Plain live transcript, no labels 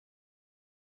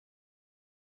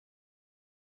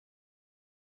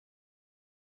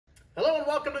Hello and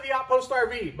welcome to the Outpost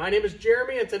RV. My name is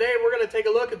Jeremy and today we're going to take a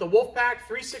look at the Wolfpack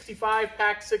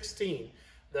 365Pack16.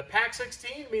 The Pack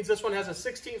 16 means this one has a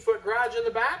 16-foot garage in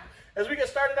the back. As we get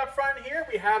started up front here,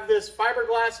 we have this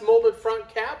fiberglass molded front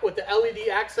cap with the LED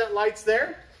accent lights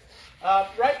there.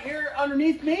 Right here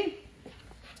underneath me,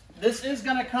 this is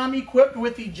going to come equipped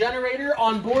with the generator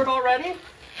on board already.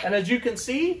 And as you can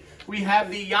see, we have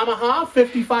the Yamaha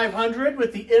 5500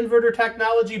 with the inverter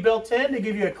technology built in to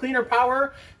give you a cleaner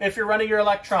power if you're running your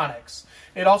electronics.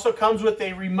 It also comes with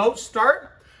a remote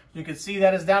start. You can see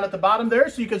that is down at the bottom there.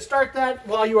 So you can start that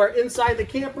while you are inside the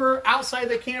camper, outside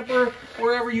the camper,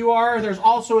 wherever you are. There's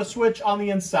also a switch on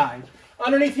the inside.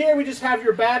 Underneath here, we just have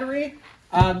your battery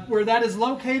where that is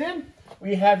located.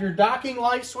 We have your docking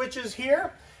light switches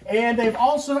here. And they've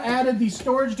also added the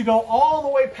storage to go all the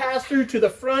way past through to the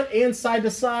front and side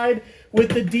to side with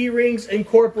the D-rings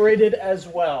incorporated as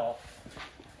well.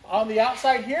 On the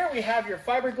outside here, we have your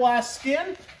fiberglass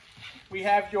skin. We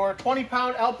have your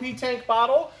 20-pound LP tank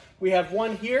bottle. We have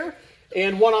one here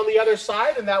and one on the other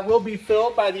side, and that will be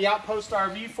filled by the Outpost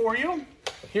RV for you.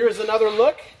 Here's another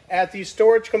look at the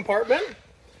storage compartment.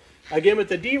 Again, with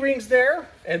the D-rings there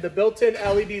and the built-in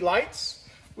LED lights.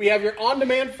 We have your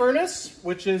on-demand furnace,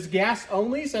 which is gas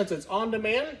only since it's on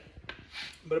demand,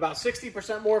 but about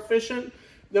 60% more efficient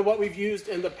than what we've used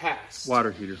in the past.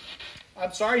 Water heater.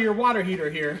 I'm sorry, your water heater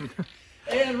here.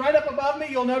 And right up above me,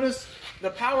 you'll notice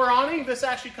the power awning. This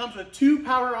actually comes with two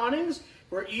power awnings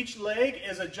where each leg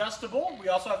is adjustable. We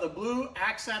also have the blue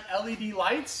accent LED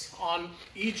lights on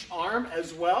each arm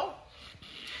as well.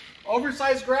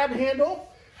 Oversized grab handle.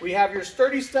 We have your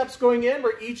sturdy steps going in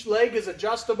where each leg is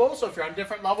adjustable, so if you're on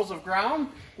different levels of ground.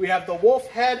 We have the wolf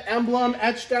head emblem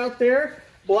etched out there.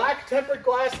 Black tempered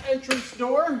glass entrance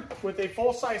door with a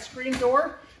full-size screen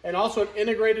door and also an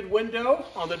integrated window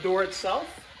on the door itself.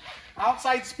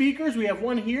 Outside speakers, we have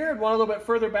one here and one a little bit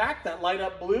further back that light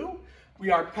up blue. We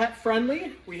are pet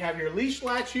friendly. We have your leash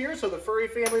latch here so the furry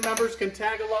family members can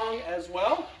tag along as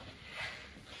well.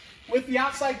 With the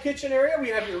outside kitchen area, we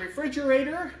have your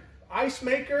refrigerator, ice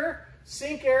maker,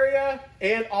 sink area,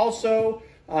 and also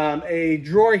a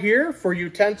drawer here for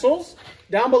utensils.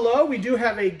 Down below, we do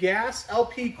have a gas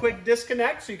LP quick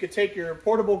disconnect, so you could take your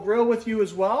portable grill with you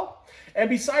as well. And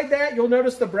beside that, you'll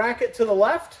notice the bracket to the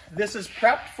left. This is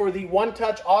prepped for the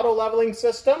one-touch auto leveling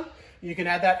system. You can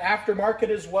add that aftermarket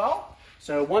as well.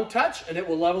 So one touch, and it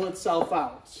will level itself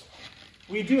out.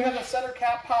 We do have a center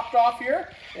cap popped off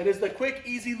here. It is the quick,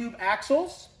 easy loop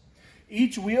axles.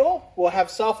 Each wheel will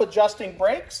have self-adjusting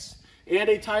brakes and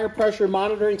a tire pressure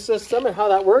monitoring system. And how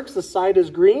that works, the side is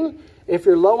green. If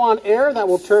you're low on air, that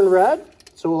will turn red.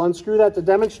 So we'll unscrew that to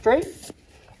demonstrate.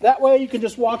 That way you can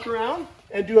just walk around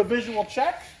and do a visual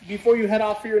check before you head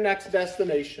off for your next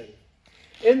destination.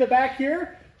 In the back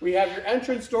here, we have your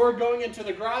entrance door going into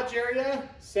the garage area.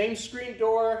 Same screen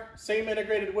door, same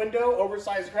integrated window,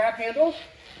 oversized grab handle.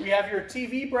 We have your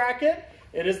TV bracket.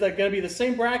 It is going to be the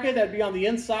same bracket that'd be on the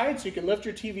inside, so you can lift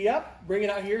your TV up, bring it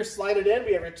out here, slide it in.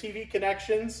 We have your TV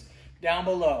connections down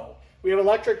below. We have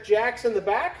electric jacks in the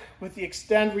back with the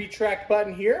extend retract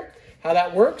button here. How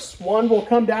that works, one will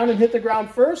come down and hit the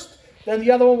ground first, then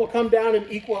the other one will come down and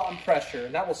equal on pressure,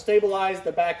 and that will stabilize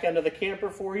the back end of the camper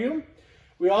for you.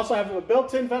 We also have a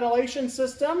built-in ventilation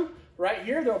system. Right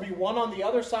here, there will be one on the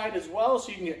other side as well, so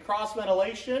you can get cross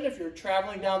ventilation if you're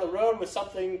traveling down the road with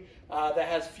something that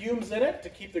has fumes in it to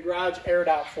keep the garage aired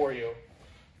out for you.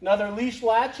 Another leash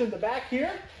latch in the back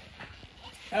here.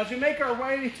 As we make our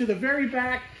way to the very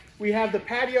back, we have the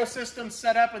patio system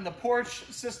set up and the porch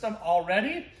system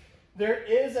already. There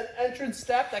is an entrance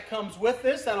step that comes with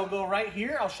this that'll go right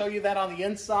here. I'll show you that on the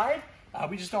inside.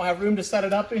 We just don't have room to set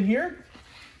it up in here.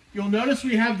 You'll notice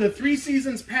we have the 3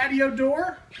 Seasons patio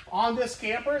door on this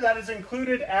camper. That is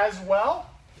included as well.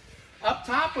 Up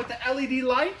top with the LED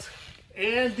light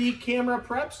and the camera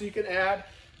prep, so you can add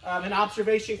an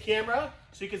observation camera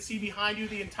so you can see behind you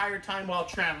the entire time while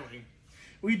traveling.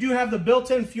 We do have the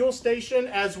built-in fuel station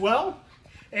as well.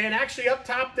 And actually up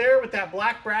top there with that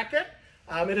black bracket,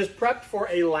 it is prepped for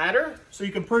a ladder. So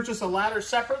you can purchase a ladder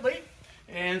separately,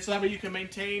 and so that way you can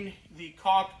maintain the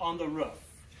caulk on the roof.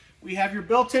 We have your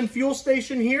built-in fuel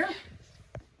station here.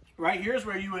 Right here is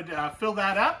where you would fill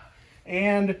that up.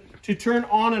 And to turn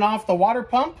on and off the water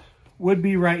pump would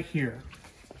be right here.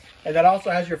 And that also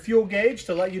has your fuel gauge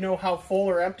to let you know how full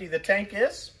or empty the tank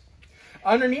is.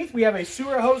 Underneath, we have a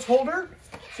sewer hose holder,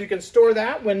 so you can store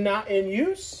that when not in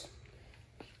use.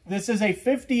 This is a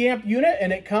 50 amp unit,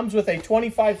 and it comes with a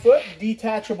 25-foot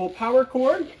detachable power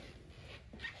cord.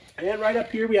 And right up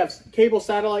here, we have cable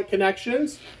satellite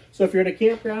connections. So if you're at a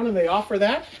campground and they offer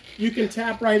that, you can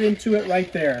tap right into it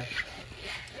right there.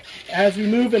 As we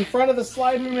move in front of the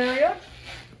slide room area,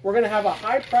 we're going to have a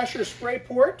high pressure spray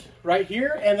port right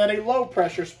here and then a low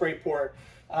pressure spray port.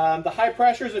 The high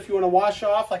pressure is if you want to wash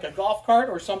off like a golf cart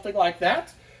or something like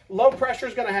that. Low pressure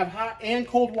is going to have hot and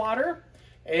cold water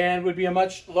and would be a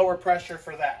much lower pressure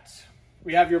for that.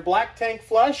 We have your black tank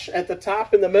flush at the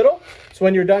top in the middle. So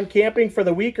when you're done camping for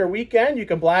the week or weekend, you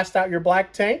can blast out your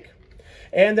black tank.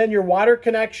 And then your water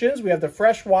connections, we have the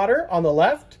fresh water on the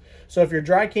left. So if you're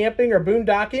dry camping or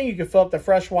boondocking, you can fill up the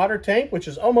fresh water tank, which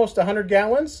is almost 100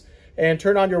 gallons, and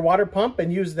turn on your water pump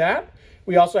and use that.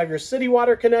 We also have your city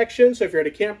water connection. So if you're at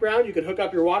a campground, you can hook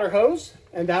up your water hose,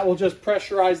 and that will just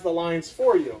pressurize the lines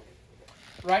for you.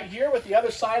 Right here with the other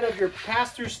side of your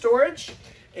pass-through storage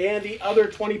and the other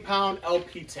 20-pound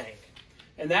LP tank.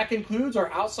 And that concludes our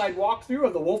outside walkthrough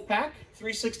of the Wolfpack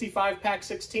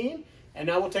 365Pack16. And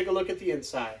now we'll take a look at the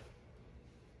inside.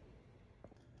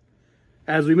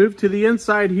 As we move to the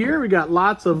inside here, we got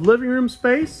lots of living room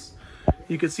space.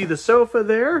 You can see the sofa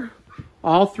there.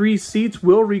 All 3 seats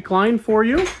will recline for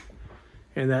you.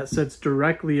 And that sits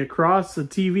directly across the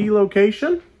TV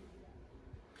location,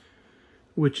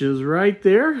 which is right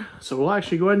there. So we'll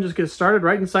actually go ahead and just get started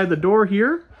right inside the door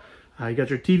here. You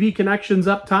got your TV connections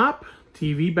up top,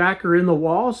 TV backer in the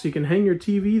wall so you can hang your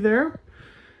TV there.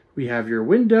 We have your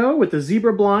window with the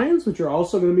zebra blinds, which are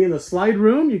also going to be in the slide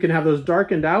room. You can have those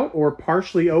darkened out or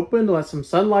partially open to let some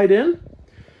sunlight in.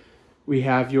 We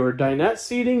have your dinette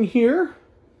seating here.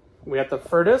 We have the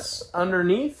furnace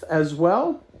underneath as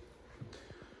well.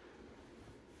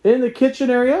 In the kitchen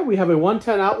area, we have a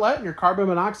 110 outlet and your carbon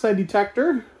monoxide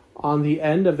detector on the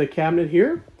end of the cabinet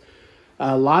here.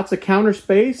 Lots of counter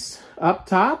space up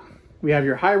top. We have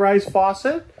your high-rise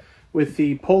faucet with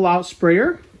the pull-out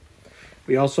sprayer.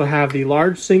 We also have the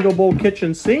large single bowl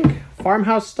kitchen sink,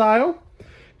 farmhouse style.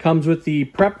 Comes with the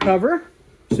prep cover,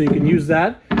 so you can use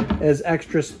that as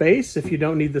extra space if you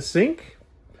don't need the sink.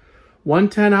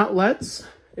 110 outlets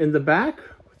in the back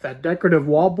with that decorative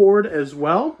wallboard as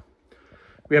well.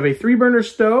 We have a 3-burner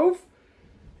stove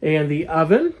and the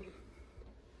oven.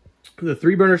 The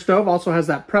 3-burner stove also has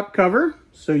that prep cover,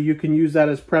 so you can use that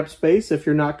as prep space if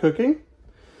you're not cooking.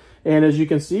 And as you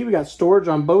can see, we got storage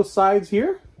on both sides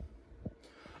here.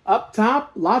 Up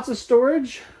top, lots of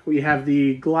storage. We have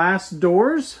the glass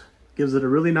doors. Gives it a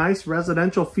really nice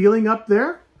residential feeling up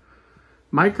there.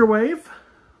 Microwave.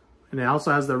 And it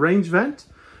also has the range vent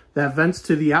that vents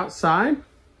to the outside.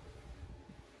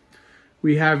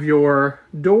 We have your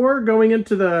door going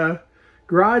into the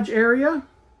garage area.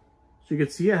 So you can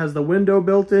see it has the window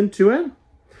built into it.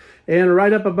 And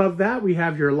right up above that, we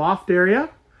have your loft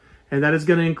area. And that is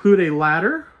going to include a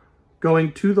ladder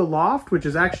going to the loft, which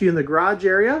is actually in the garage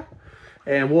area.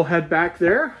 And we'll head back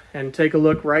there and take a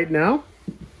look right now.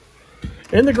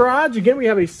 In the garage, again, we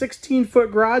have a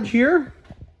 16-foot garage here.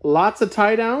 Lots of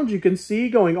tie downs you can see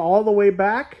going all the way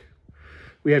back.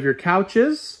 We have your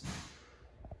couches,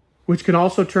 which can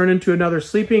also turn into another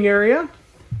sleeping area.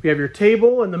 We have your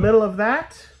table in the middle of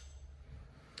that.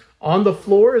 On the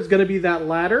floor is going to be that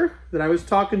ladder that I was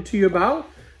talking to you about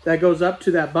that goes up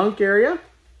to that bunk area.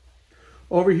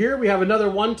 Over here, we have another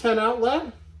 110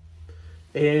 outlet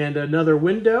and another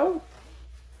window.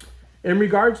 In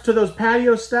regards to those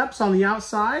patio steps on the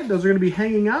outside, those are going to be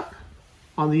hanging up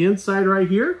on the inside right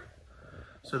here.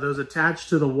 So those attach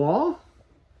to the wall.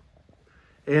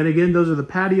 And again, those are the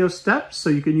patio steps, so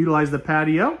you can utilize the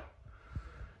patio.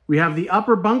 We have the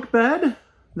upper bunk bed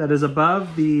that is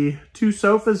above the 2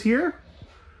 sofas here.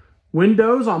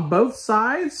 Windows on both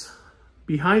sides.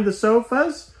 Behind the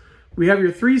sofas, we have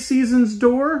your 3 seasons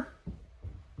door.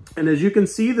 And as you can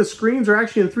see, the screens are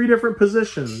actually in 3 different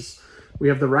positions. We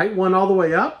have the right one all the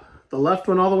way up, the left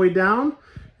one all the way down,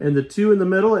 and the 2 in the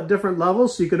middle at different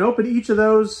levels. So you can open each of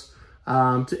those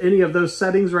to any of those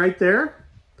settings right there.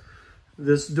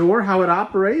 This door, how it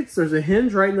operates, there's a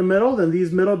hinge right in the middle. Then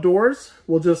these middle doors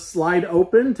will just slide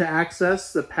open to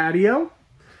access the patio.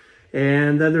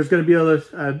 And then there's going to be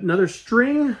another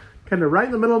string kind of right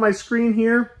in the middle of my screen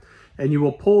here. And you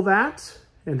will pull that,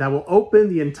 and that will open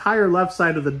the entire left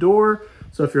side of the door.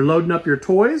 So if you're loading up your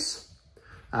toys,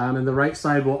 and the right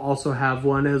side will also have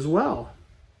one as well.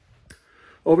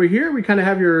 Over here, we kind of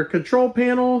have your control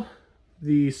panel,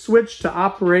 the switch to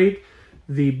operate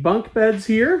the bunk beds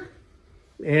here,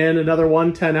 and another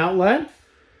 110 outlet.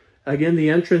 Again, the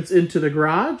entrance into the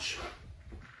garage.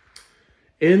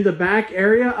 In the back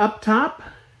area up top,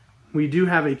 we do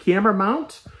have a camera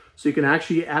mount. So you can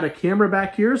actually add a camera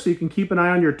back here so you can keep an eye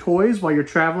on your toys while you're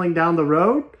traveling down the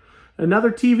road.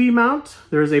 Another TV mount.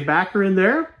 There's a backer in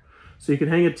there, so you can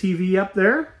hang a TV up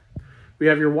there. We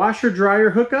have your washer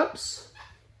dryer hookups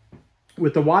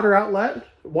with the water outlet,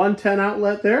 110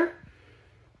 outlet there.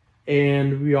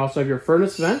 And we also have your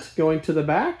furnace vent going to the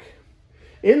back.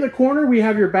 In the corner, we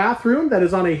have your bathroom that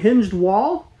is on a hinged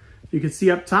wall. You can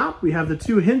see up top, we have the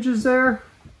 2 hinges there.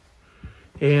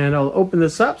 And I'll open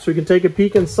this up so we can take a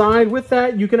peek inside. With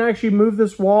that, you can actually move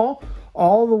this wall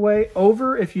all the way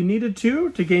over if you needed to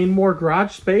gain more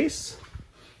garage space,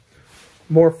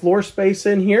 more floor space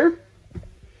in here.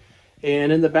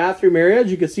 And in the bathroom area,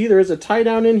 as you can see, there is a tie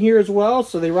down in here as well,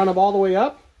 so they run them all the way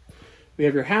up. We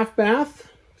have your half bath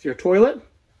with your toilet,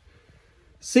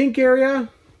 sink area,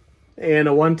 and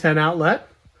a 110 outlet.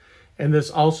 And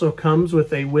this also comes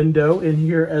with a window in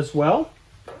here as well.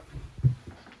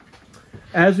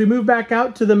 As we move back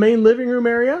out to the main living room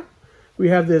area, we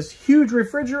have this huge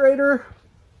refrigerator.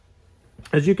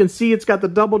 As you can see, it's got the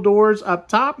double doors up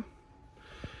top,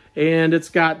 and it's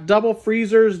got double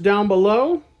freezers down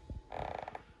below.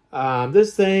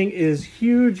 This thing is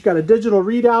huge. Got a digital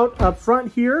readout up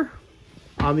front here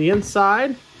on the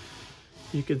inside.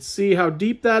 You can see how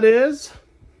deep that is.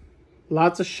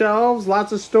 Lots of shelves,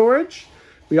 lots of storage.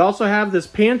 We also have this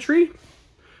pantry.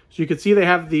 As you can see, they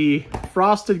have the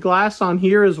frosted glass on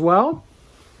here as well.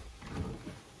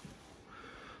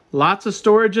 Lots of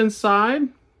storage inside.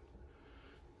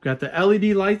 Got the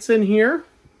LED lights in here.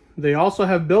 They also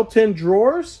have built-in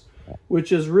drawers,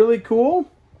 which is really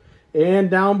cool. And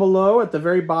down below at the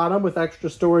very bottom with extra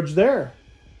storage there.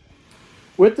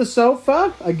 With the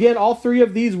sofa, again, all 3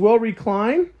 of these will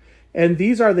recline. And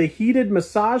these are the heated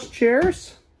massage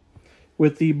chairs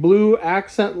with the blue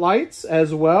accent lights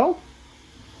as well.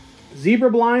 Zebra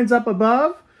blinds up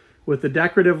above with the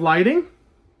decorative lighting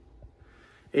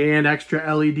and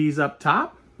extra LEDs up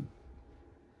top.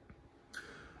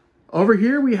 Over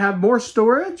here we have more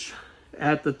storage.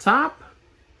 At the top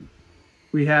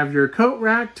we have your coat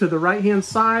rack to the right hand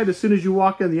side as soon as you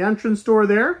walk in the entrance door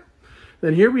there.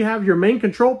 Then here we have your main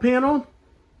control panel.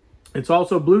 It's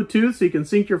also Bluetooth, so you can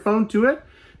sync your phone to it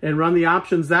and run the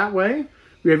options that way.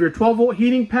 We have your 12-volt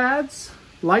heating pads,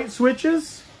 light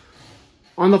switches.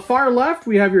 On the far left,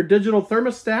 we have your digital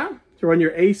thermostat to run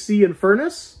your AC and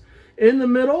furnace. In the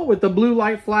middle, with the blue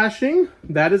light flashing,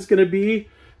 that is going to be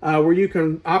where you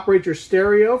can operate your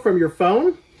stereo from your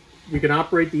phone. You can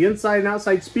operate the inside and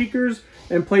outside speakers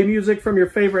and play music from your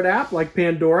favorite app like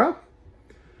Pandora.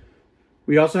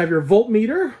 We also have your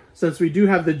voltmeter, since we do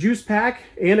have the juice pack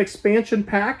and expansion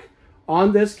pack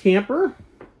on this camper.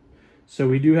 So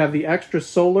we do have the extra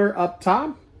solar up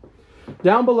top.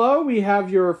 Down below, we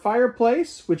have your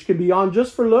fireplace, which can be on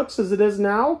just for looks as it is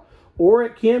now, or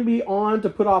it can be on to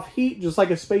put off heat, just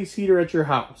like a space heater at your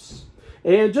house.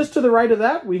 And just to the right of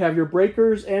that, we have your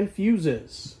breakers and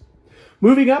fuses.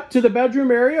 Moving up to the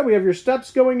bedroom area, we have your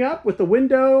steps going up with the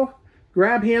window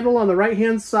grab handle on the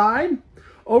right-hand side.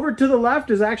 Over to the left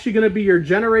is actually going to be your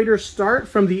generator start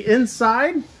from the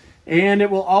inside, and it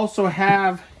will also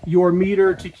have your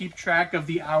meter to keep track of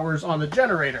the hours on the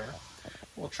generator.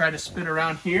 We'll try to spin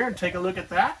around here and take a look at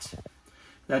that.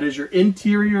 That is your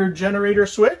interior generator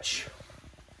switch.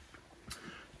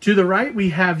 To the right,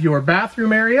 we have your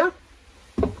bathroom area.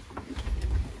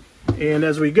 And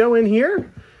as we go in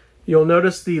here, you'll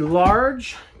notice the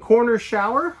large corner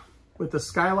shower with the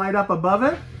skylight up above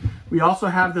it. We also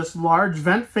have this large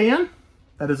vent fan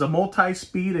that is a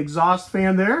multi-speed exhaust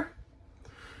fan there.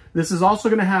 This is also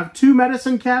going to have 2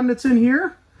 medicine cabinets in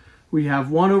here. We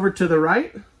have one over to the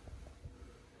right.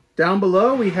 Down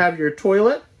below, we have your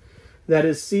toilet that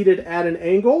is seated at an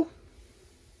angle.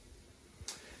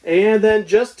 And then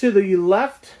just to the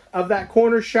left of that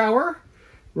corner shower,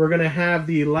 we're going to have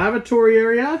the lavatory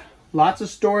area. Lots of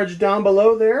storage down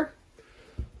below there.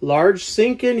 Large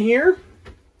sink in here.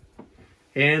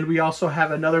 And we also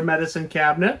have another medicine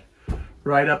cabinet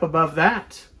right up above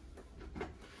that.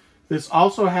 This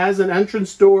also has an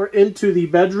entrance door into the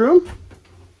bedroom.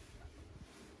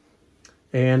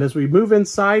 And as we move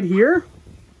inside here,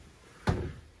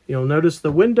 you'll notice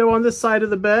the window on this side of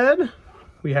the bed.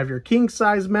 We have your king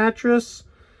size mattress,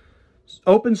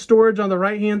 open storage on the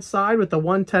right hand side with the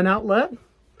 110 outlet,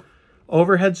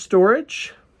 overhead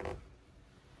storage,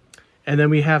 and then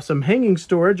we have some hanging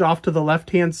storage off to the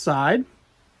left hand side.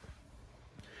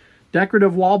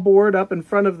 Decorative wallboard up in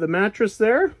front of the mattress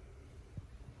there.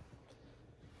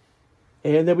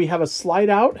 And then we have a slide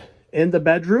out in the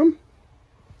bedroom.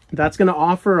 That's going to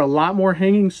offer a lot more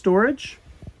hanging storage.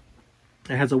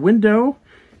 It has a window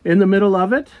in the middle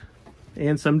of it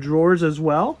and some drawers as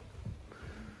well.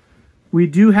 We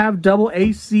do have double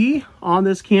AC on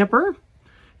this camper.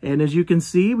 And as you can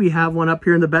see, we have one up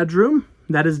here in the bedroom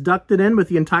that is ducted in with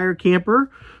the entire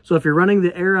camper. So if you're running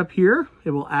the air up here,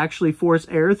 it will actually force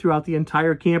air throughout the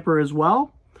entire camper as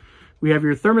well. We have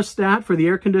your thermostat for the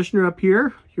air conditioner up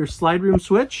here, your slide room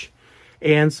switch,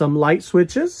 and some light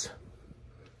switches.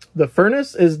 The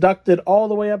furnace is ducted all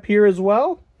the way up here as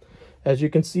well, as you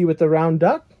can see with the round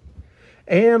duct.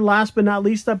 And last but not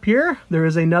least up here, there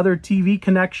is another TV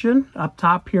connection up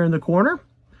top here in the corner,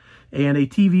 and a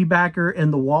TV backer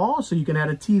in the wall, so you can add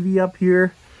a TV up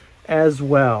here as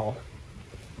well.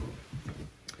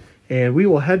 And we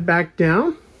will head back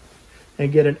down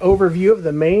and get an overview of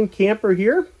the main camper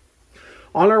here.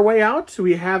 On our way out,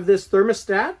 we have this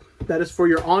thermostat that is for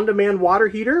your on-demand water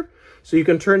heater. So you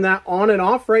can turn that on and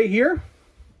off right here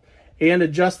and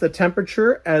adjust the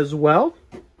temperature as well.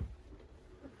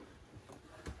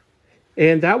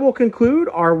 And that will conclude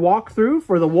our walkthrough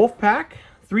for the Wolfpack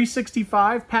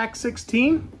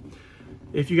 365Pack16.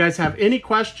 If you guys have any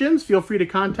questions, feel free to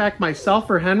contact myself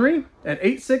or Henry at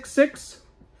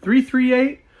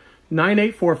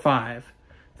 866-338-9845.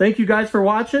 Thank you guys for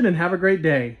watching and have a great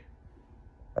day.